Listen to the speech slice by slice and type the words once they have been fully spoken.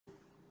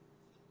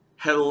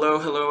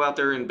Hello out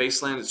there in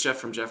Bassland. It's Jeff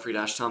from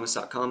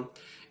Jeffrey-Thomas.com,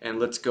 and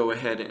let's go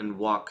ahead and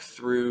walk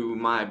through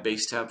my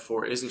bass tab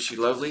for Isn't She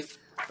Lovely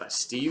by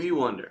Stevie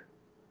Wonder.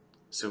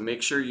 So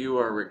make sure you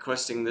are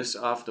requesting this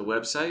off the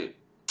website,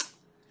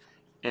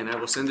 and I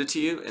will send it to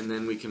you, and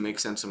then we can make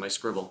sense of my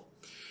scribble.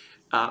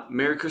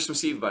 Merry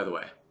Christmas Eve, by the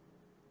way.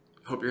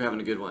 Hope you're having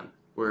a good one,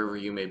 wherever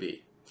you may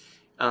be.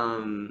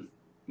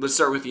 Let's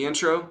start with the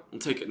intro. We'll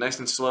take it nice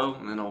and slow,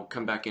 and then I'll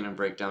come back in and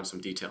break down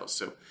some details.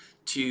 So,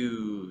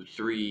 2,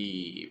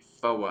 3,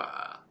 4.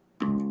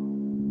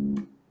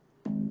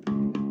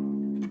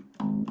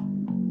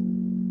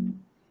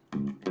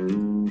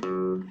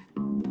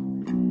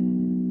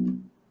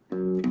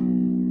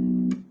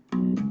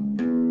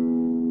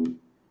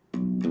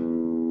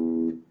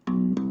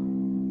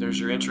 There's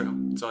your intro.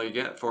 That's all you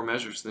get. 4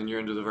 measures, then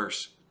you're into the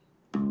verse.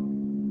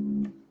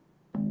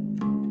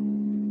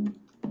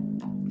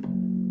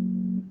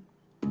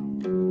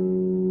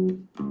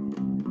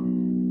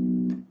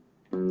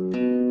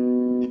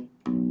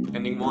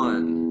 Ending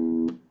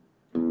 1.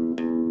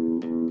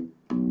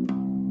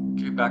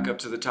 Okay, back up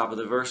to the top of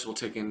the verse, we'll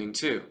take ending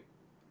 2.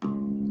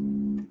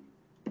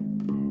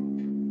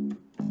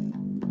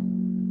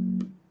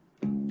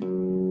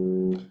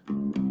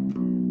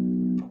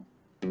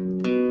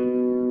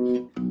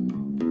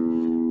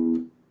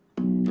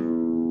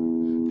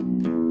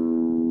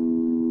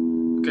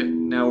 Okay,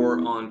 now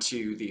we're on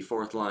to the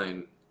 4th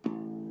line.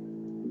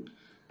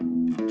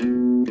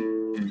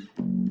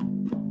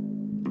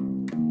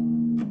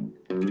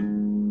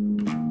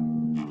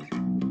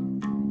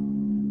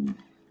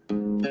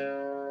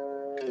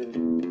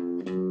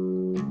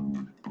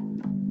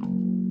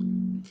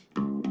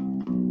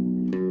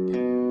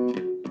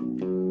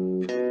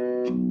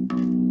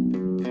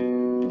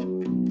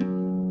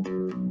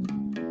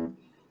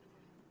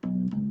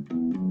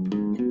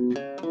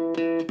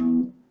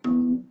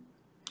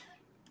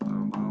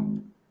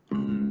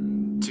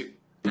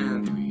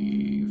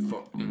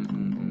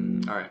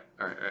 Alright.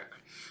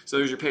 So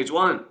there's your page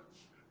 1,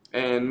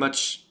 and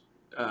much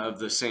of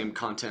the same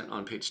content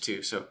on page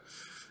 2. So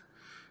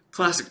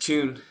classic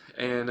tune,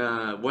 and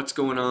what's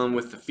going on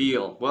with the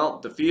feel? Well,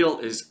 the feel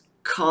is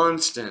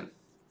constant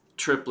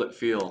triplet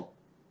feel.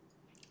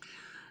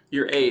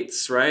 Your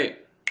 8ths, right?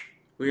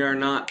 We are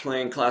not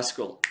playing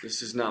classical.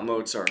 This is not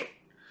Mozart.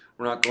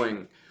 We're not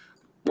going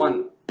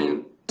 1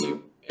 and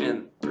 2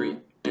 and 3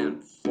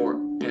 and 4,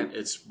 and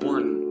it's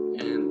 1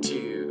 and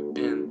 2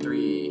 and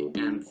 3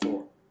 and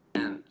 4.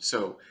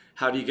 So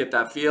how do you get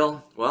that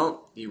feel?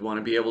 Well, you want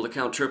to be able to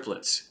count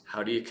triplets.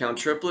 How do you count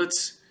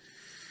triplets?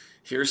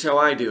 Here's how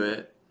I do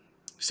it.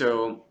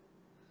 So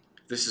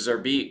this is our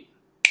beat.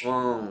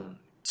 1,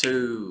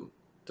 2,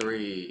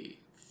 3,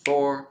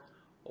 4.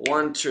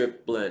 1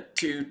 triplet,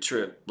 2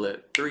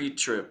 triplet, 3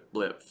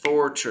 triplet,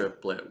 4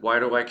 triplet. Why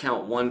do I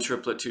count 1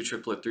 triplet, 2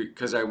 triplet, 3?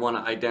 Because I want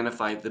to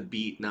identify the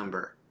beat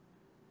number.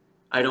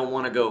 I don't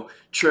want to go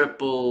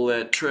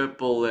triplet,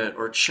 triplet,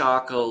 or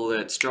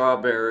chocolate,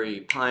 strawberry,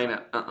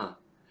 pineapple.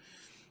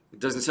 It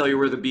doesn't tell you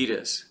where the beat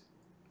is.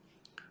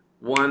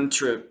 1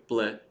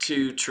 triplet,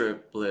 2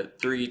 triplet,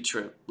 3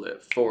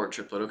 triplet, 4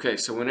 triplet. Okay,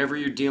 so whenever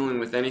you're dealing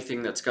with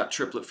anything that's got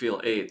triplet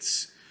feel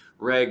 8ths,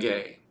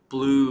 reggae,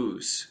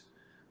 blues,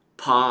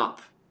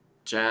 pop,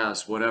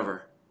 jazz,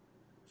 whatever,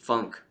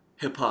 funk,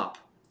 hip hop,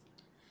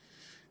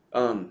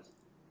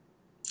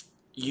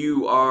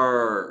 you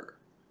are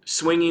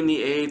swinging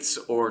the 8ths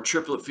or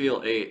triplet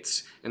feel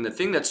 8ths. And the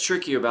thing that's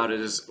tricky about it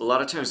is a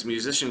lot of times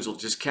musicians will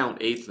just count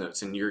 8th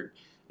notes, and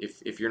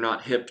if you're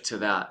not hip to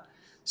that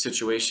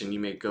situation, you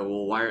may go,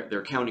 well, why are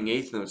they're counting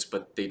 8th notes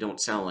but they don't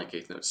sound like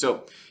 8th notes?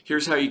 So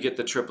here's how you get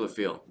the triplet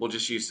feel. We'll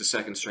just use the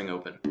 2nd string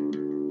open.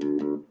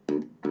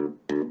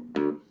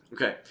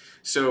 Okay,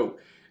 so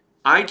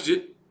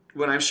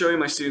when I'm showing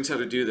my students how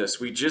to do this,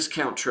 we just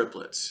count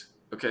triplets,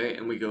 okay?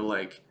 And we go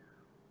like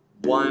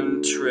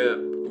 1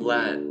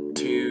 triplet,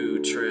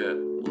 2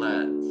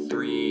 triplet,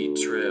 3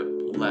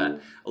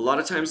 triplet. A lot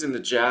of times in the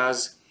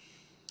jazz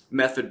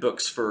method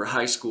books for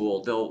high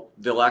school,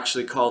 they'll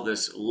actually call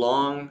this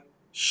long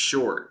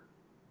short,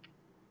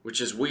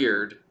 which is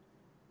weird,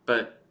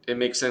 but it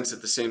makes sense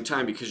at the same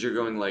time because you're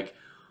going like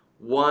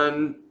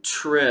 1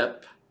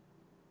 trip,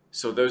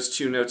 so those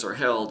 2 notes are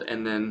held,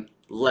 and then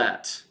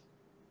let.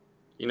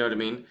 You know what I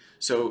mean?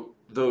 So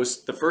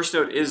the first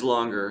note is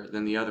longer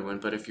than the other one,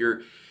 but if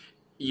you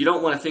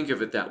don't want to think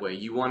of it that way.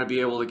 You want to be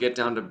able to get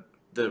down to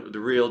the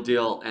real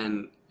deal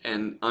and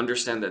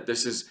understand that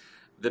this is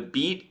the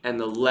beat and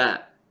the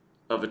let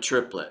of a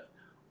triplet.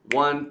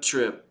 1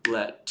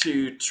 triplet,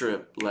 2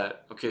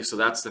 triplet. Okay, so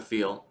that's the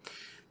feel.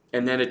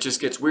 And then it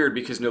just gets weird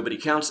because nobody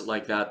counts it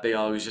like that. They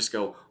always just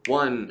go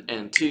 1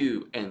 and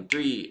 2 and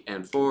 3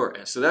 and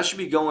 4. So that should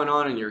be going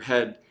on in your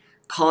head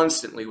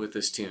constantly with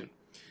this tune.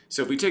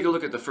 So if we take a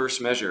look at the first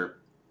measure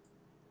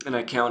and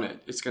I count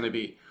it, it's going to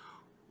be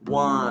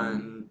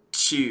 1,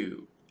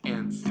 2,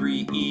 and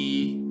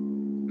 3E.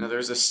 Now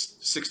there's a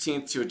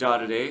 16th to a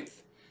dotted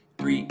 8th.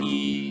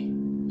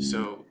 3E,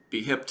 so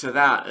be hip to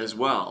that as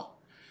well.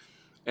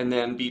 And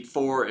then beat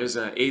 4 is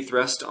an eighth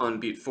rest on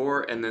beat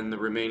 4, and then the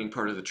remaining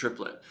part of the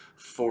triplet.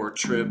 4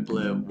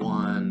 triplet,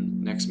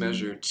 1, next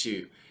measure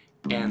 2,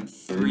 and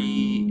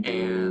 3,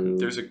 and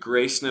there's a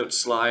grace note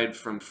slide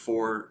from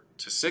 4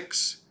 to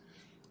 6.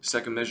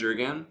 Second measure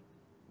again,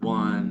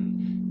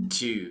 1,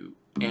 2,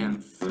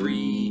 and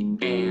 3,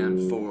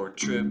 and 4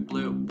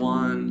 triplet,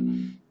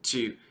 1,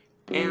 2,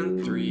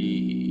 and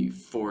 3,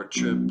 4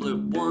 triplet,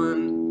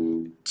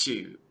 1,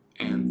 2,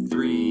 and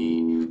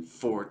 3,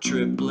 4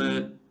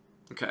 triplet.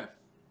 Okay,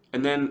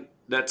 and then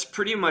that's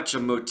pretty much a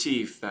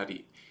motif that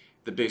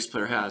the bass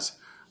player has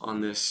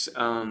on this.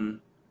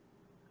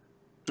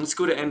 Let's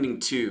go to ending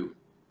 2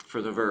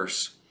 for the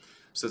verse.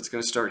 So it's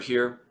going to start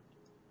here.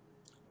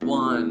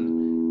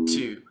 1,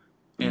 2,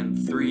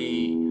 and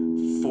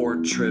 3, 4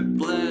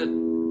 triplet.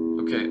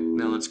 Okay,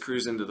 now let's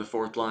cruise into the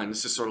 4th line.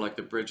 This is sort of like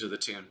the bridge of the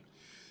tune.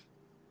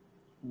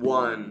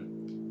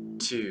 1,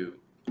 2,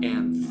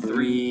 and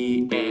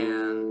 3,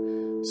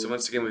 and so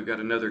once again we've got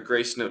another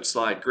grace note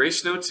slide.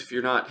 Grace notes, if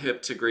you're not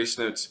hip to grace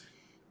notes,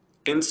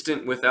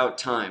 instant without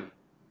time.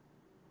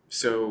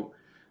 So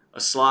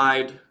a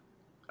slide,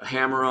 a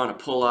hammer on, a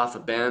pull off, a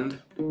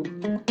bend,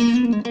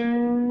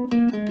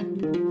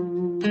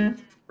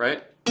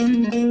 right?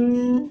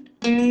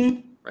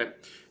 Right?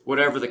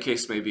 Whatever the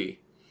case may be.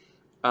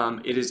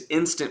 It is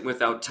instant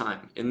without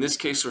time. In this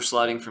case we're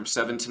sliding from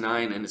 7 to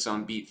 9 and it's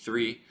on beat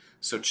 3.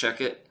 So check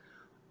it.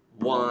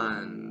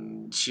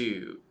 1,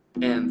 2,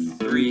 and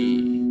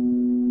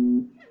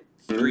 3.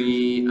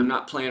 3. I'm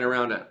not playing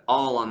around at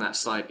all on that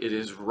slide. It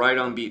is right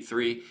on beat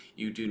 3.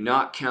 You do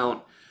not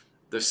count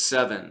the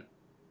 7.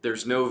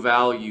 There's no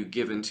value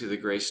given to the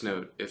grace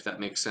note, if that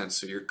makes sense.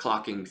 So you're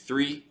clocking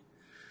 3,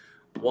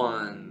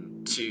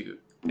 1, 2,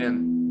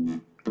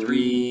 and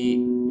 3,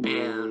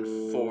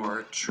 and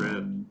 4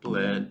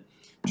 triplet,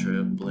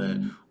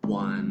 triplet,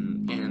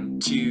 1,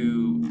 and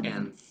 2,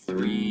 and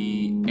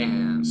 3,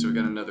 and so we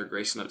got another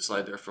grace note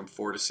slide there from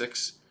 4 to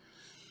 6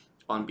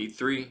 on beat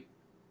 3,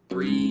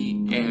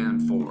 3,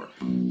 and 4,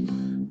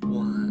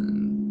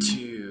 1,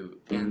 2,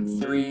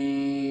 and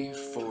 3,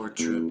 4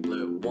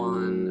 triplet,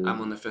 1.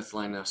 I'm on the 5th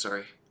line now,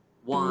 sorry.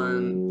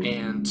 1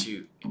 and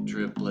 2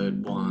 triplet,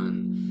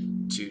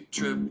 1, 2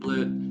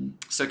 triplet.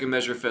 Second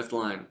measure, 5th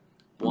line.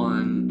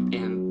 1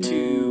 and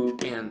 2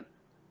 and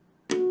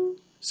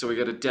so we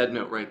got a dead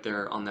note right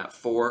there on that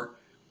 4.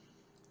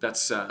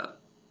 That's I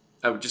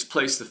would just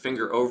place the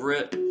finger over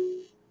it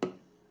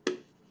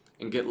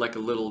and get like a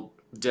little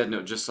dead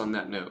note just on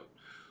that note.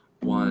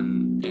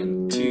 1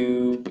 and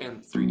 2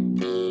 and 3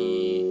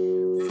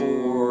 E,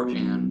 4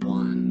 and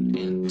 1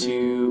 and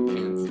 2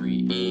 and 3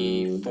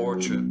 E, 4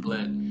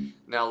 triplet.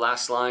 Now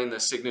last line,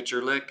 the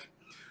signature lick.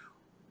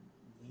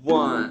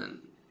 1,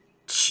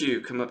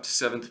 2, come up to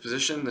 7th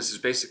position. This is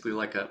basically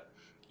like a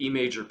E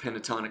major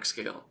pentatonic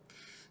scale.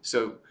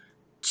 So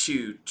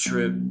 2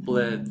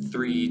 triplet,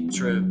 3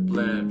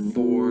 triplet,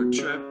 4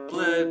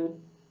 triplet.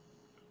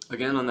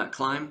 Again on that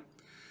climb.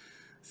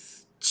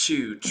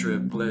 2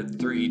 triplet,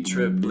 3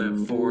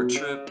 triplet, 4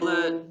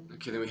 triplet.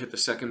 Okay, then we hit the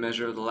second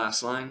measure of the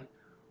last line.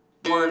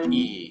 1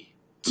 E,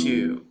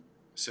 2.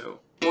 So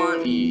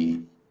 1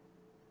 E,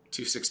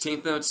 2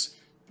 16th notes,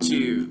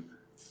 2,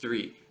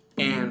 3,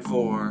 and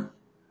 4.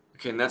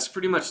 Okay, and that's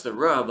pretty much the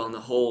rub on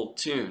the whole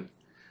tune.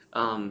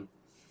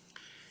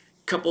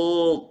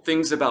 Couple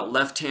things about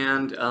left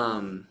hand,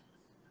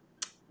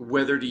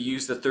 whether to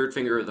use the 3rd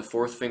finger or the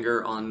 4th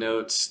finger on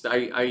notes.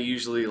 I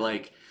usually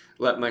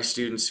let my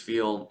students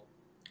feel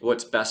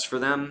what's best for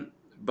them,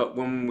 but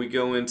when we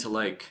go into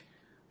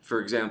for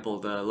example,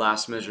 the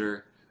last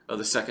measure of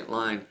the 2nd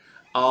line,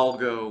 I'll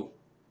go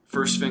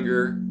 1st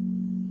finger,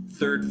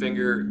 3rd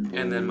finger,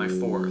 and then my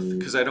 4th,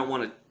 because I don't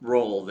want to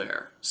roll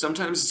there.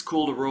 Sometimes it's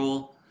cool to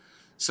roll.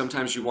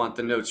 Sometimes you want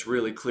the notes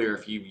really clear.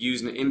 If you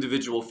use an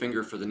individual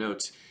finger for the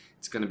notes,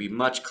 it's going to be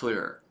much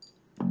clearer.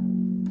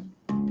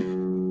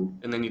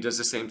 And then he does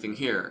the same thing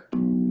here.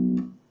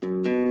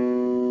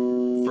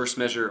 1st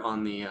measure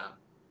on the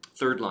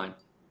 3rd line.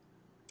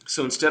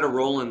 So instead of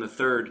rolling the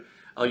 3rd,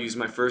 I'll use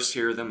my 1st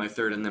here, then my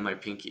 3rd, and then my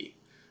pinky.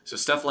 So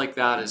stuff like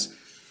that is,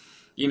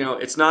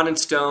 it's not in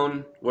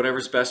stone,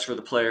 whatever's best for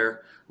the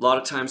player. A lot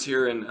of times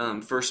here in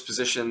 1st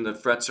position, the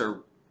frets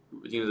are,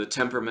 the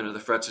temperament of the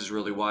frets is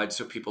really wide,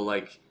 so people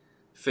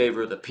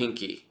favor the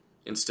pinky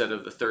instead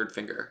of the 3rd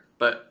finger.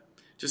 But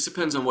just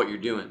depends on what you're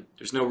doing.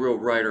 There's no real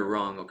right or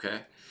wrong,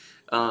 okay?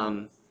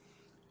 And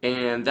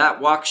that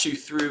walks you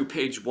through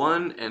page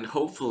 1 and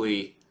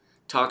hopefully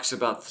talks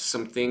about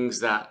some things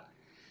that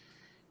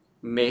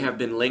may have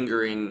been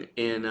lingering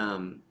in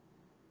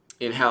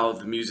how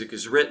the music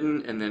is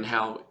written and then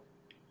how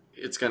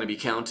it's going to be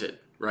counted,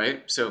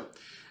 right? So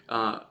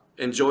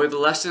enjoy the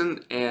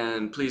lesson,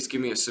 and please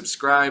give me a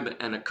subscribe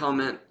and a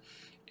comment,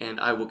 and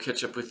I will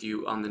catch up with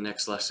you on the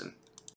next lesson.